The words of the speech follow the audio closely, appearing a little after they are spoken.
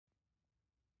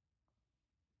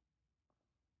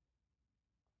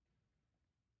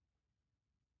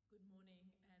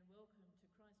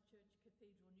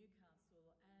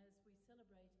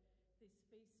this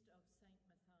feast of Saint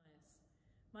Matthias.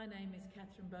 My name is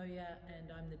Katherine Bowyer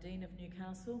and I'm the Dean of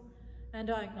Newcastle,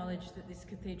 and I acknowledge that this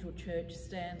cathedral church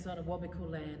stands on a Wabakal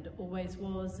land, always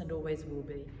was and always will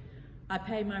be. I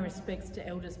pay my respects to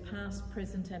elders past,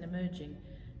 present and emerging,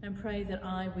 and pray that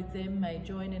I with them may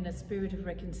join in a spirit of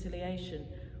reconciliation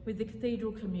with the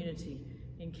cathedral community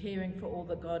in caring for all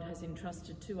that God has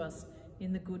entrusted to us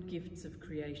in the good gifts of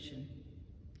creation.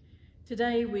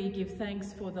 Today we give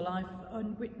thanks for the life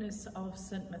and witness of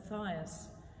St. Matthias.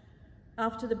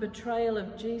 After the betrayal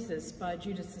of Jesus by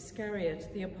Judas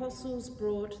Iscariot, the apostles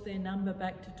brought their number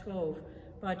back to 12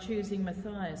 by choosing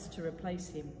Matthias to replace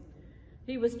him.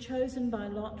 He was chosen by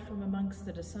lot from amongst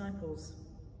the disciples.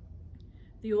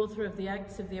 The author of the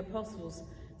Acts of the Apostles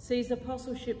sees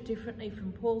apostleship differently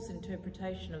from Paul's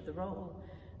interpretation of the role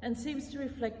and seems to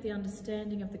reflect the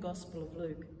understanding of the Gospel of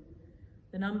Luke.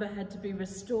 The number had to be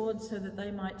restored so that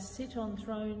they might sit on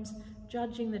thrones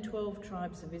judging the 12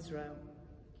 tribes of Israel.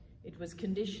 It was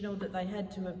conditional that they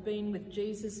had to have been with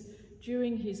Jesus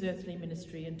during his earthly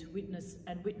ministry and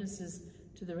witnesses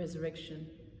to the resurrection.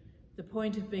 The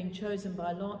point of being chosen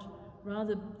by lot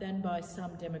rather than by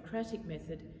some democratic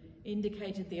method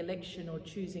indicated the election or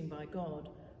choosing by God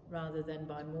rather than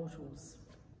by mortals.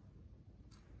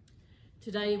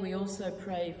 Today we also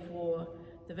pray for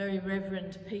the very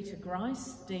Reverend Peter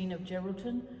Grice, Dean of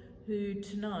Geraldton, who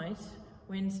tonight,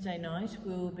 Wednesday night,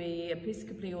 will be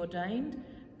episcopally ordained,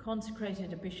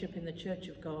 consecrated a bishop in the Church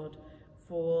of God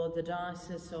for the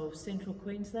Diocese of Central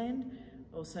Queensland,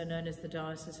 also known as the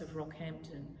Diocese of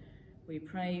Rockhampton. We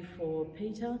pray for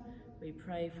Peter, we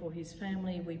pray for his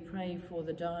family, we pray for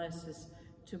the diocese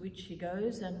to which he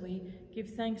goes, and we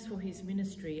give thanks for his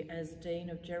ministry as Dean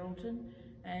of Geraldton,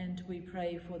 and we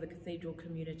pray for the cathedral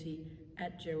community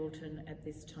at Geraldton at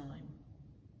this time.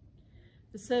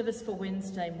 The service for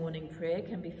Wednesday morning prayer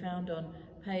can be found on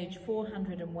page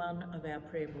 401 of our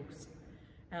prayer books.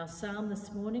 Our psalm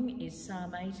this morning is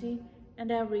Psalm 80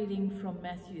 and our reading from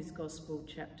Matthew's Gospel,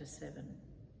 chapter 7.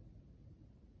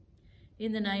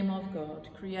 In the name of God,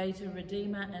 Creator,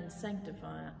 Redeemer and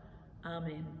Sanctifier,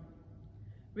 Amen.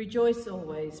 Rejoice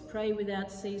always, pray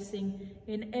without ceasing,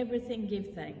 in everything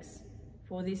give thanks,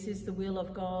 for this is the will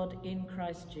of God in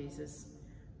Christ Jesus.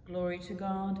 Glory to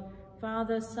God,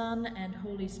 Father, Son and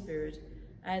Holy Spirit,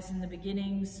 as in the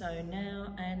beginning, so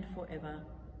now and forever.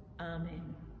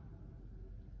 Amen.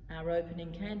 Our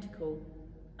opening canticle,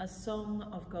 a song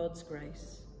of God's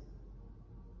grace.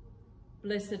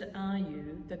 Blessed are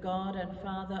you, the God and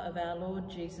Father of our Lord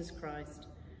Jesus Christ,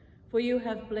 for you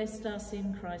have blessed us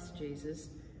in Christ Jesus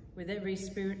with every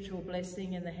spiritual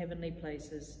blessing in the heavenly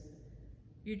places.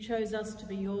 You chose us to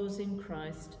be yours in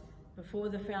Christ before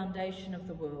the foundation of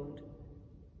the world,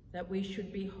 that we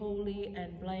should be holy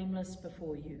and blameless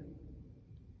before you.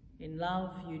 In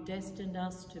love, you destined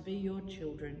us to be your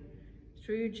children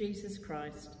through Jesus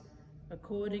Christ,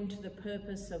 according to the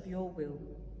purpose of your will,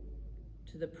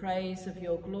 to the praise of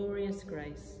your glorious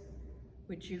grace,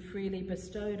 which you freely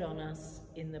bestowed on us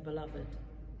in the Beloved.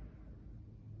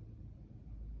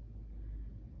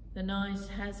 The night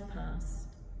has passed,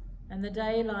 and the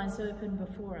day lies open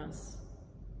before us.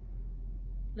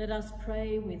 Let us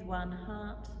pray with one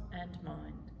heart and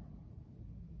mind.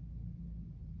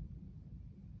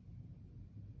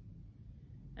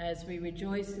 As we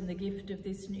rejoice in the gift of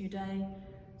this new day,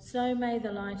 so may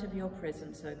the light of your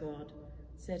presence, O God,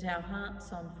 set our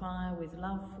hearts on fire with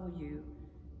love for you,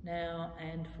 now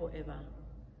and forever.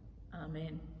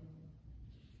 Amen.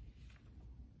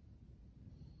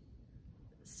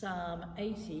 Psalm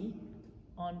 80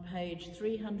 on page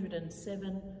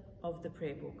 307 of the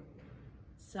prayer book.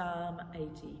 Psalm 80.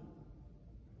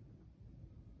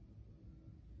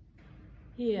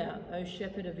 Hear, O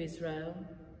Shepherd of Israel,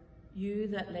 you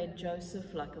that led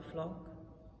Joseph like a flock,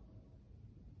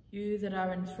 you that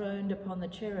are enthroned upon the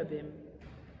cherubim,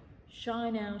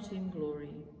 shine out in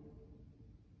glory.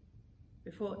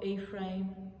 Before Ephraim,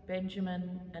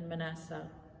 Benjamin and Manasseh,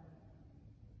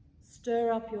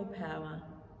 stir up your power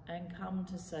and come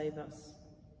to save us.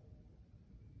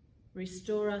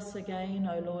 Restore us again,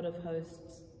 O Lord of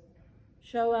hosts.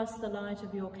 Show us the light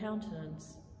of your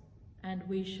countenance, and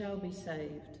we shall be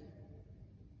saved.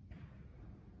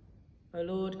 O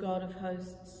Lord God of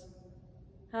hosts,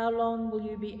 how long will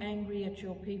you be angry at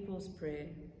your people's prayer?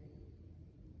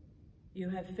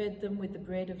 You have fed them with the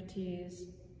bread of tears,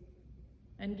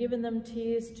 and given them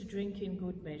tears to drink in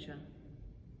good measure.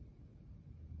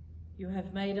 You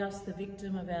have made us the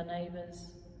victim of our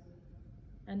neighbours,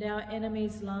 and our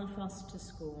enemies laugh us to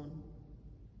scorn.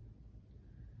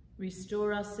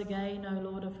 Restore us again, O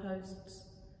Lord of hosts.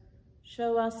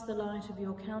 Show us the light of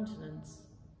your countenance,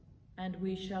 and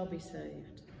we shall be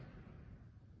saved.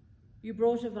 You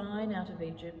brought a vine out of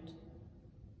Egypt.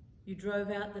 You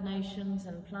drove out the nations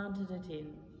and planted it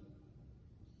in.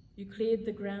 You cleared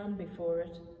the ground before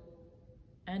it,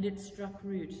 and it struck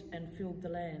root and filled the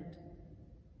land.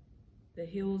 The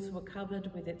hills were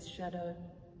covered with its shadow,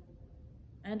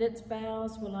 and its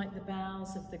boughs were like the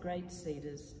boughs of the great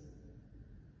cedars.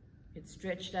 It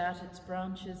stretched out its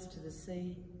branches to the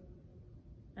sea,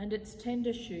 and its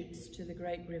tender shoots to the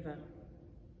great river.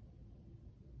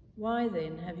 Why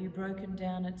then have you broken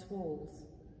down its walls,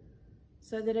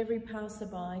 so that every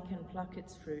passerby can pluck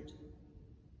its fruit?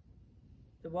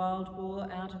 The wild boar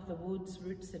out of the woods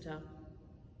roots it up,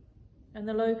 and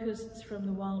the locusts from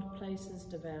the wild places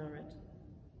devour it.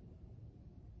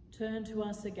 Turn to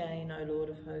us again, O Lord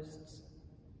of hosts.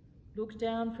 Look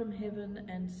down from heaven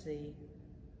and see.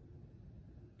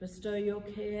 Bestow your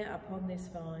care upon this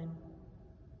vine,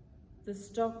 the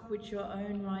stock which your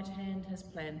own right hand has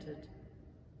planted.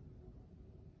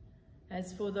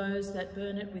 As for those that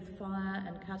burn it with fire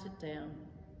and cut it down,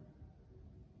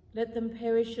 let them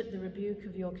perish at the rebuke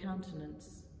of your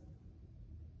countenance.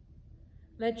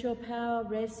 Let your power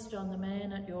rest on the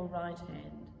man at your right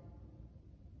hand,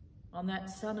 on that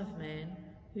Son of Man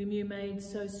whom you made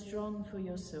so strong for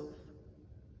yourself.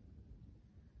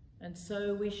 And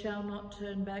so we shall not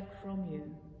turn back from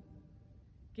you.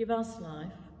 Give us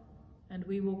life, and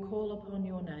we will call upon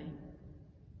your name.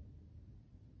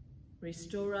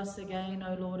 Restore us again,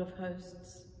 O Lord of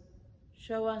hosts.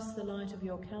 Show us the light of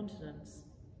your countenance,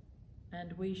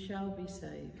 and we shall be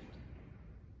saved.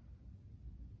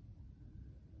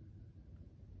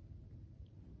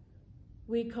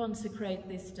 We consecrate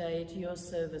this day to your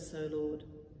service, O Lord.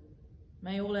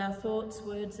 May all our thoughts,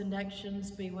 words and actions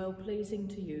be well-pleasing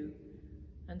to you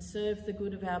and serve the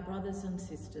good of our brothers and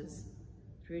sisters,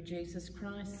 through Jesus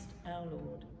Christ our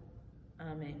Lord.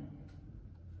 Amen.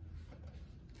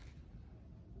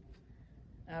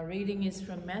 Our reading is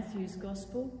from Matthew's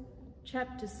Gospel,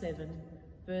 chapter 7,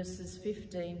 verses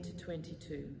 15 to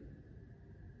 22.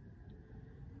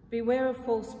 Beware of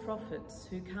false prophets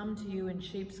who come to you in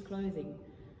sheep's clothing,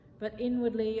 but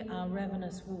inwardly are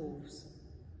ravenous wolves.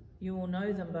 You will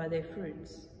know them by their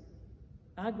fruits.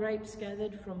 Are grapes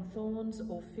gathered from thorns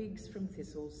or figs from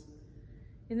thistles?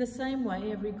 In the same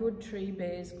way, every good tree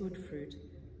bears good fruit,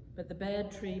 but the bad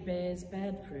tree bears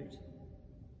bad fruit.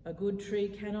 A good tree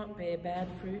cannot bear bad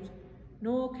fruit,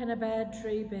 nor can a bad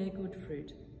tree bear good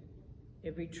fruit.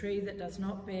 Every tree that does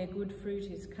not bear good fruit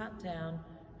is cut down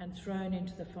and thrown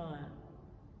into the fire.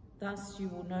 Thus you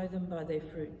will know them by their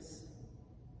fruits.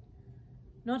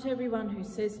 Not everyone who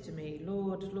says to me,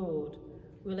 Lord, Lord,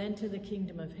 will enter the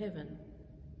kingdom of heaven,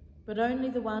 but only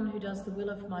the one who does the will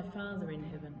of my Father in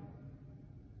heaven.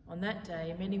 On that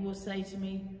day many will say to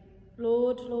me,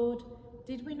 Lord, Lord,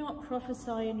 did we not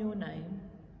prophesy in your name,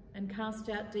 and cast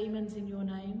out demons in your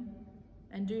name,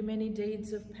 and do many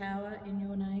deeds of power in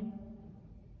your name?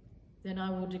 Then I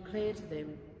will declare to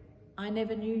them, I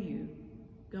never knew you.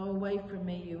 Go away from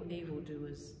me, you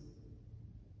evildoers.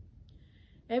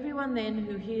 Everyone then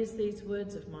who hears these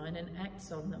words of mine and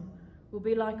acts on them will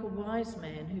be like a wise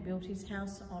man who built his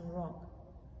house on rock.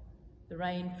 The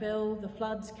rain fell, the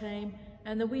floods came,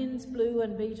 and the winds blew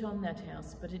and beat on that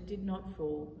house, but it did not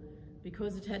fall,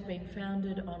 because it had been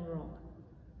founded on rock.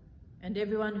 And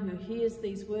everyone who hears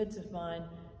these words of mine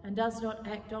and does not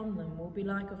act on them will be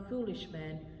like a foolish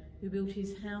man who built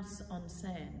his house on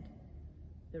sand.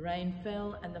 The rain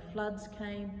fell, and the floods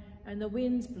came, and the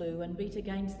winds blew and beat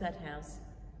against that house,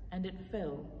 and it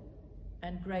fell,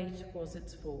 and great was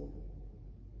its fall.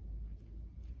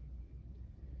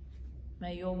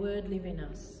 May your word live in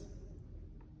us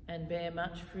and bear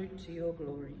much fruit to your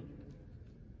glory.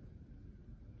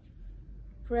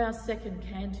 For our second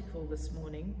canticle this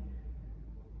morning,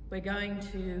 we're going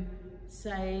to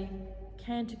say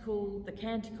the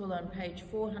canticle on page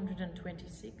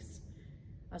 426,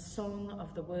 a song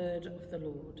of the word of the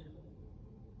Lord.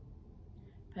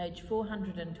 Page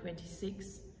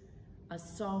 426, a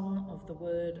song of the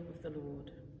word of the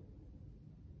Lord.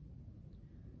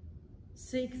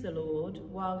 Seek the Lord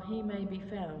while he may be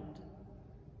found.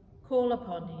 Call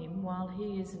upon him while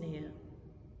he is near.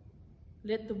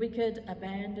 Let the wicked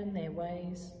abandon their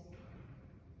ways,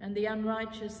 and the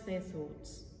unrighteous their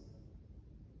thoughts.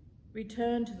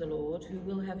 Return to the Lord, who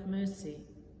will have mercy,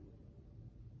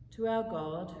 to our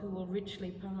God, who will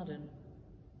richly pardon.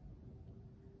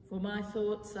 For my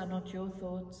thoughts are not your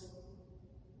thoughts,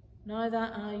 neither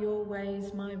are your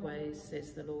ways my ways,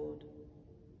 says the Lord.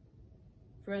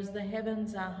 For as the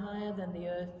heavens are higher than the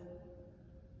earth,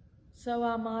 so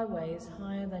are my ways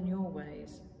higher than your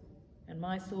ways, and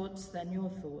my thoughts than your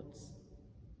thoughts.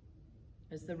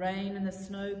 as the rain and the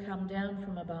snow come down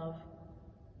from above,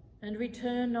 and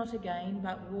return not again,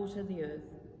 but water the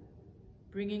earth,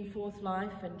 bringing forth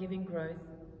life and giving growth,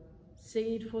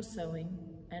 seed for sowing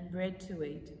and bread to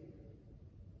eat,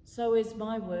 so is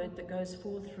my word that goes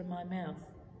forth from my mouth.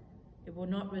 It will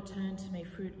not return to me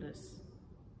fruitless,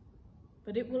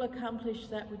 but it will accomplish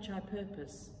that which I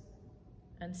purpose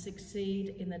and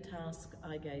succeed in the task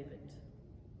I gave it.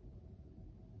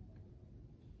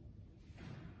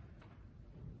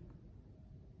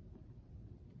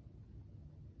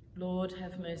 Lord,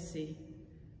 have mercy.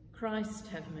 Christ,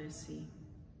 have mercy.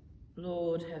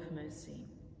 Lord, have mercy.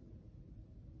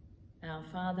 Our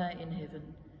Father in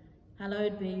heaven,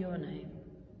 hallowed be your name.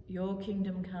 Your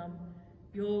kingdom come,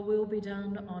 your will be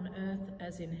done on earth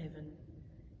as in heaven.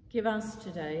 Give us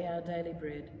today our daily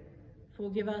bread.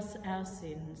 Forgive us our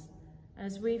sins,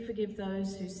 as we forgive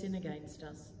those who sin against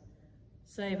us.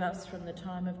 Save us from the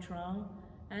time of trial,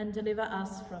 and deliver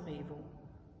us from evil.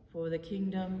 For the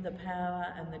kingdom, the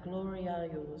power, and the glory are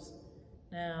yours,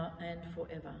 now and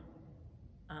forever.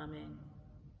 Amen.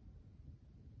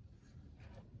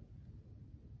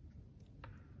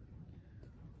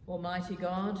 Almighty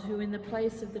God, who in the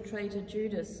place of the traitor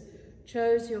Judas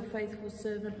chose your faithful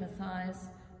servant Matthias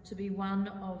to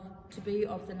be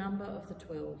of the number of the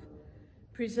 12,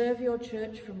 preserve your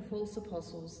church from false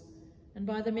apostles, and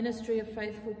by the ministry of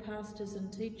faithful pastors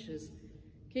and teachers,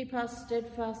 keep us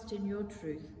steadfast in your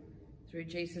truth, through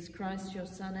Jesus Christ, your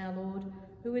Son, our Lord,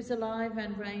 who is alive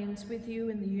and reigns with you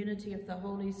in the unity of the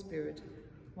Holy Spirit,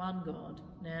 one God,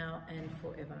 now and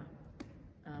forever.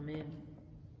 Amen.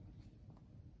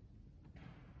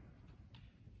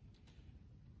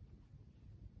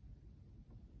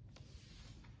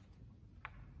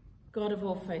 God of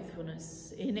all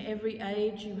faithfulness, in every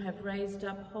age you have raised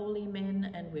up holy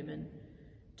men and women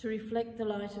to reflect the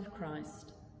light of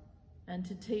Christ and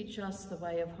to teach us the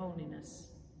way of holiness.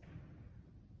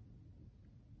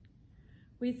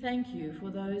 We thank you for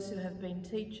those who have been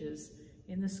teachers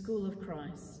in the school of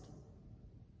Christ.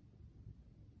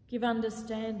 Give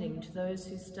understanding to those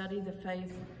who study the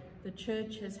faith the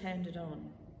Church has handed on,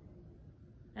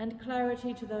 and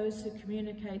clarity to those who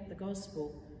communicate the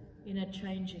gospel in a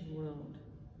changing world.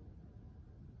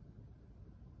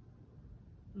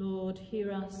 Lord,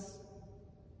 hear us.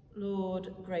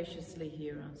 Lord, graciously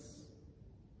hear us.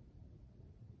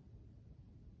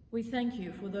 We thank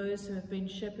you for those who have been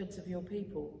shepherds of your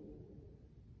people.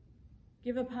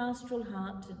 Give a pastoral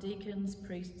heart to deacons,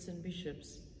 priests, and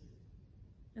bishops,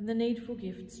 and the needful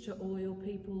gifts to all your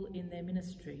people in their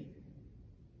ministry.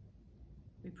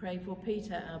 We pray for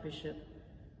Peter, our bishop,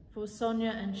 for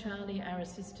Sonia and Charlie, our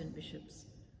assistant bishops,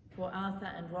 for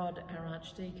Arthur and Rod, our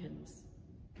archdeacons.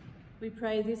 We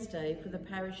pray this day for the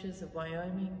parishes of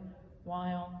Wyoming,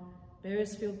 Wyong,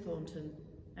 Beresfield Thornton,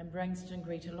 and Branxton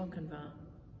Greater Lochinvar,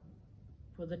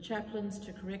 for the chaplains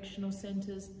to correctional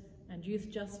centres and youth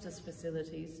justice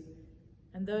facilities,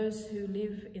 and those who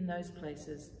live in those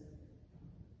places,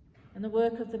 and the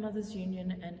work of the Mothers'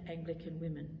 Union and Anglican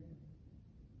women.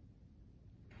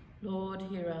 Lord,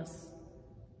 hear us.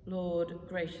 Lord,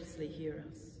 graciously hear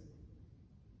us.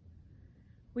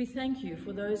 We thank you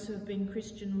for those who have been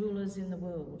Christian rulers in the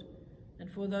world, and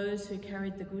for those who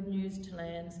carried the good news to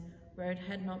lands where it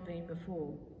had not been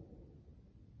before.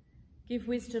 Give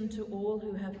wisdom to all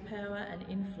who have power and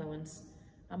influence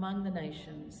among the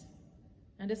nations,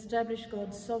 and establish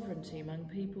God's sovereignty among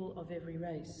people of every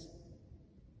race.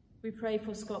 We pray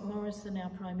for Scott Morrison,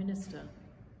 our Prime Minister,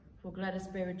 for Gladys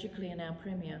Berejiklian, our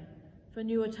Premier, for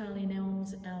Nuatali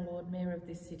Nelms, our Lord Mayor of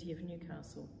this city of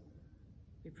Newcastle.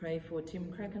 We pray for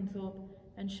Tim Krakenthorpe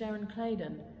and Sharon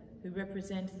Claydon, who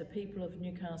represent the people of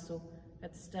Newcastle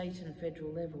at state and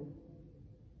federal level.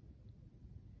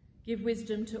 Give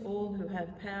wisdom to all who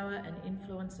have power and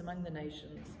influence among the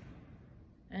nations,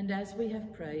 and as we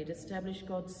have prayed, establish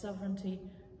God's sovereignty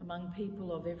among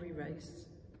people of every race.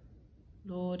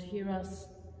 Lord, hear us.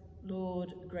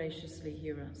 Lord, graciously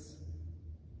hear us.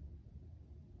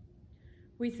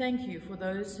 We thank you for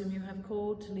those whom you have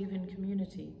called to live in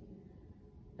community.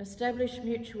 Establish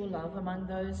mutual love among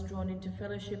those drawn into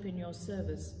fellowship in your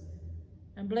service,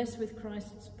 and bless with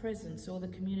Christ's presence all the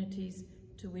communities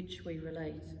to which we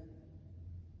relate.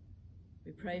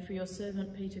 We pray for your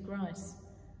servant Peter Grice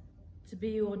to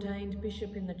be ordained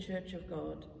bishop in the Church of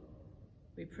God.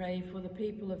 We pray for the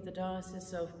people of the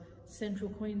Diocese of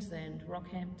Central Queensland,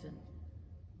 Rockhampton,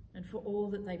 and for all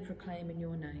that they proclaim in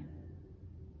your name.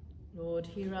 Lord,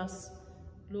 hear us.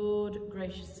 Lord,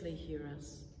 graciously hear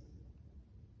us.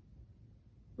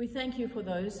 We thank you for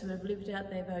those who have lived out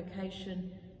their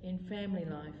vocation in family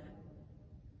life.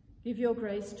 Give your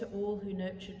grace to all who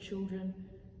nurture children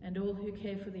and all who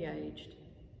care for the aged,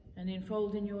 and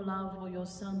enfold in your love all your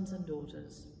sons and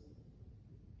daughters.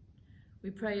 We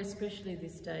pray especially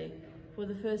this day for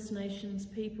the First Nations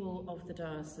people of the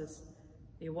diocese,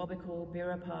 the Awabakal,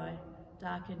 Biripi,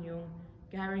 Darkinjung,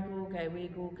 Garigal,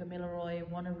 Gaywigal, Gamilaroi,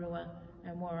 Wannerua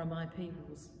and Warramai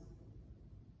peoples.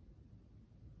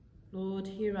 Lord,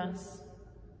 hear us.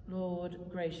 Lord,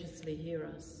 graciously hear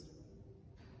us.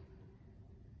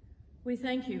 We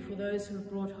thank you for those who have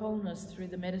brought wholeness through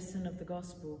the medicine of the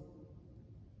gospel.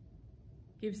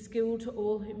 Give skill to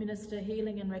all who minister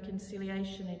healing and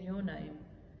reconciliation in your name,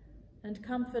 and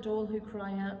comfort all who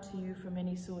cry out to you from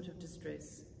any sort of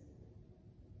distress.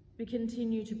 We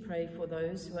continue to pray for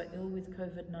those who are ill with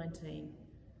COVID-19.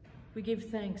 We give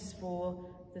thanks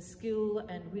for the skill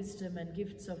and wisdom and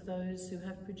gifts of those who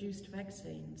have produced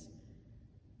vaccines.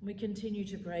 We continue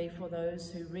to pray for those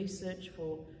who research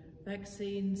for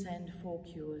vaccines and for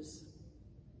cures.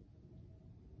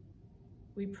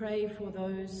 We pray for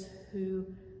those who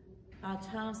are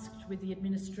tasked with the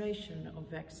administration of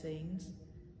vaccines.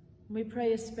 We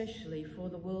pray especially for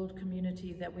the world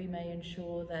community that we may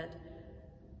ensure that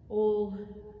all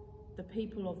the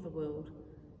people of the world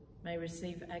may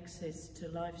receive access to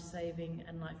life-saving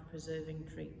and life-preserving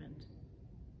treatment.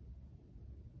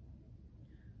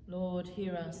 Lord,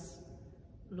 hear us.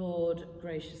 Lord,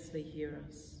 graciously hear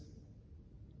us.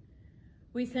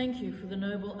 We thank you for the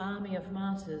noble army of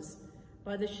martyrs,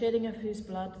 by the shedding of whose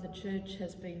blood the Church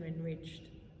has been enriched.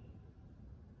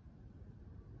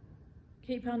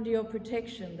 Keep under your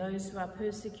protection those who are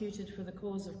persecuted for the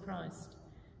cause of Christ,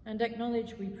 and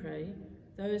acknowledge, we pray,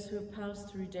 those who have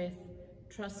passed through death,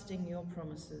 trusting your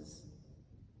promises.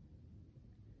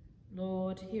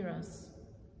 Lord, hear us.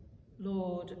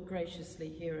 Lord, graciously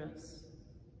hear us.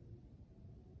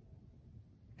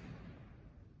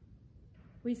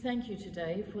 We thank you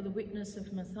today for the witness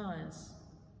of Matthias,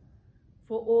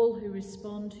 for all who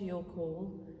respond to your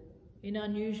call in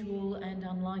unusual and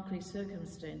unlikely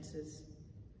circumstances,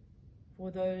 for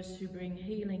those who bring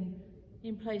healing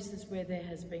in places where there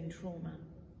has been trauma.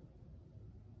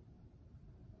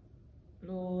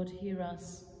 Lord, hear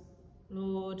us.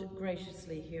 Lord,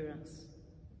 graciously hear us.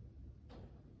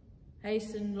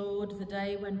 Hasten, Lord, the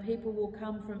day when people will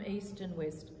come from east and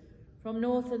west, from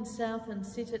north and south, and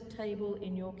sit at table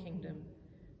in your kingdom,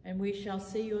 and we shall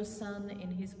see your Son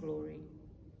in his glory.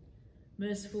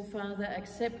 Merciful Father,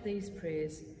 accept these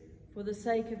prayers for the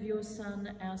sake of your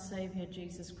Son, our Saviour,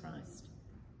 Jesus Christ.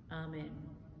 Amen.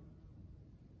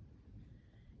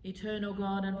 Eternal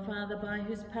God and Father, by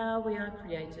whose power we are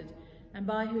created, and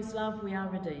by whose love we are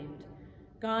redeemed,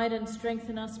 guide and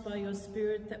strengthen us by your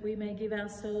Spirit, that we may give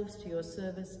ourselves to your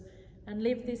service and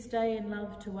live this day in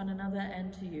love to one another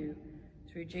and to you,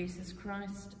 through Jesus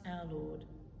Christ our Lord.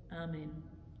 Amen.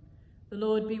 The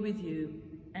Lord be with you,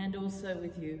 and also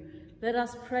with you. Let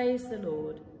us praise the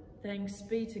Lord. Thanks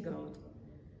be to God.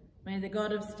 May the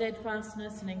God of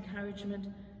steadfastness and encouragement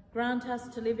grant us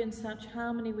to live in such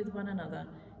harmony with one another,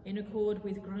 in accord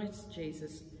with Christ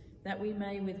Jesus, that we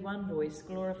may with one voice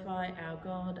glorify our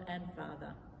God and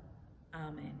Father.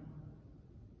 Amen.